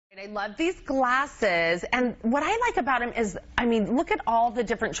I love these glasses, and what I like about them is, I mean, look at all the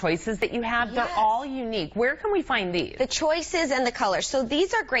different choices that you have. Yes. They're all unique. Where can we find these? The choices and the colors. So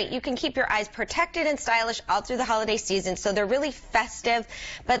these are great. You can keep your eyes protected and stylish all through the holiday season, so they're really festive.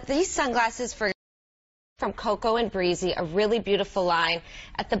 But these sunglasses from Coco and Breezy, a really beautiful line.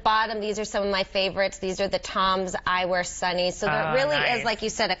 At the bottom, these are some of my favorites. These are the Tom's Eyewear Sunnies. So there really is, like you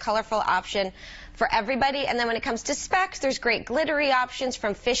said, a colorful option for everybody. And then when it comes to specs, there's great glittery options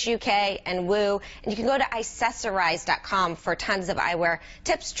from Fish UK and Woo. And you can go to accessorize.com for tons of eyewear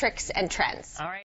tips, tricks, and trends. All right.